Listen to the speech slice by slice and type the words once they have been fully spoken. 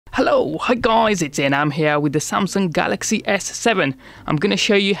Hello, hi guys, it's Inam here with the Samsung Galaxy S7. I'm going to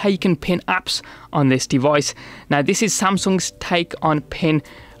show you how you can pin apps on this device. Now this is Samsung's take on pin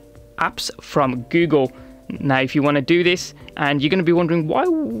apps from Google. Now if you want to do this, and you're going to be wondering why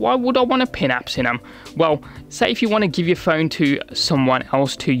would I want to pin apps in them? Well, say if you want to give your phone to someone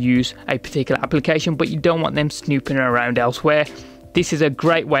else to use a particular application but you don't want them snooping around elsewhere, this is a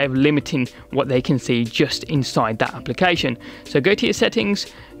great way of limiting what they can see just inside that application. So go to your settings,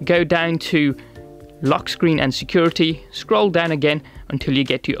 go down to lock screen and security, scroll down again until you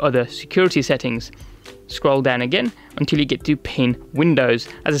get to other security settings. Scroll down again until you get to pin windows.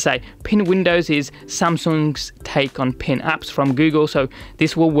 As I say, pin windows is Samsung's take on pin apps from Google, so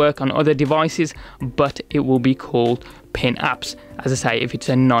this will work on other devices, but it will be called pin apps, as I say, if it's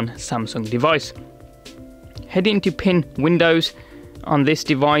a non-Samsung device. Head into pin windows on this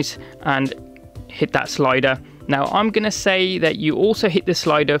device and hit that slider. Now I'm going to say that you also hit the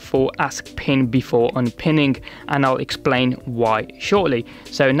slider for ask pin before unpinning, and I'll explain why shortly.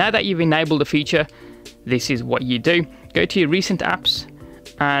 So now that you've enabled the feature, this is what you do. Go to your recent apps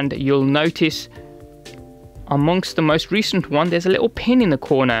and you'll notice amongst the most recent one there's a little pin in the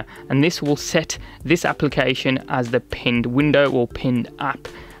corner, and this will set this application as the pinned window or pinned app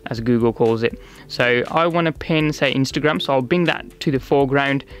as Google calls it. So I want to pin, say, Instagram, so I'll bring that to the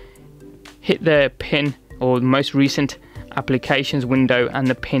foreground, hit the pin or the most recent applications window, and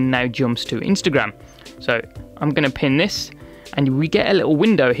the pin now jumps to Instagram. So I'm going to pin this, and we get a little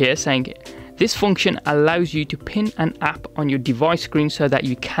window here saying this function allows you to pin an app on your device screen so that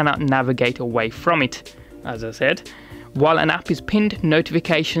you cannot navigate away from it. As I said, while an app is pinned,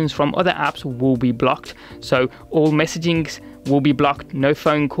 notifications from other apps will be blocked. So all messagings will be blocked, no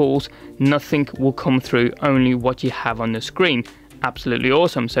phone calls, nothing will come through, only what you have on the screen. Absolutely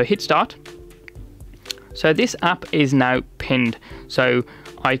awesome. So hit start. So this app is now pinned, so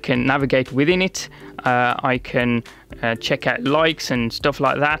I can navigate within it. I can check out likes and stuff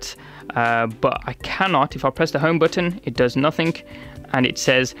like that, but I cannot. If I press the home button, it does nothing, and it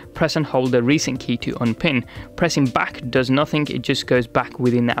says press and hold the recent key to unpin. Pressing back does nothing, it just goes back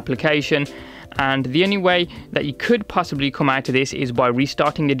within the application. And the only way that you could possibly come out of this is by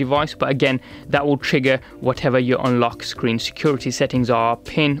restarting the device, but again, that will trigger whatever your unlock screen security settings are,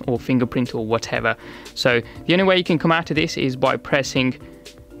 pin or fingerprint or whatever. So the only way you can come out of this is by pressing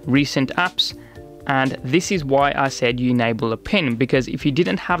recent apps, and this is why I said you enable a pin, because if you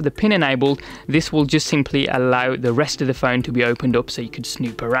didn't have the pin enabled, this will just simply allow the rest of the phone to be opened up so you could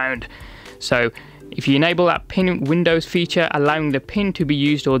snoop around. So if you enable that pin windows feature, allowing the pin to be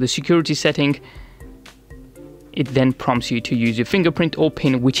used or the security setting, it then prompts you to use your fingerprint or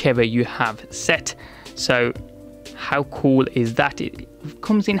pin, whichever you have set. So how cool is that? It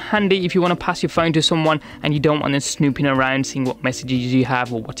comes in handy if you want to pass your phone to someone and you don't want them snooping around, seeing what messages you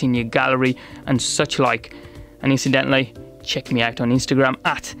have or what's in your gallery and such like. And incidentally, check me out on Instagram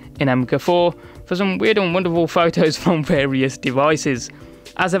at inamgafour for some weird and wonderful photos from various devices.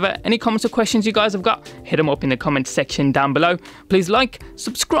 As ever, any comments or questions you guys have got, hit them up in the comment section down below. Please like,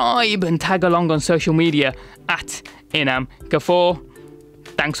 subscribe and tag along on social media at inamgafour.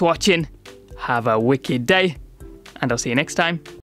 Thanks for watching, have a wicked day, and I'll see you next time.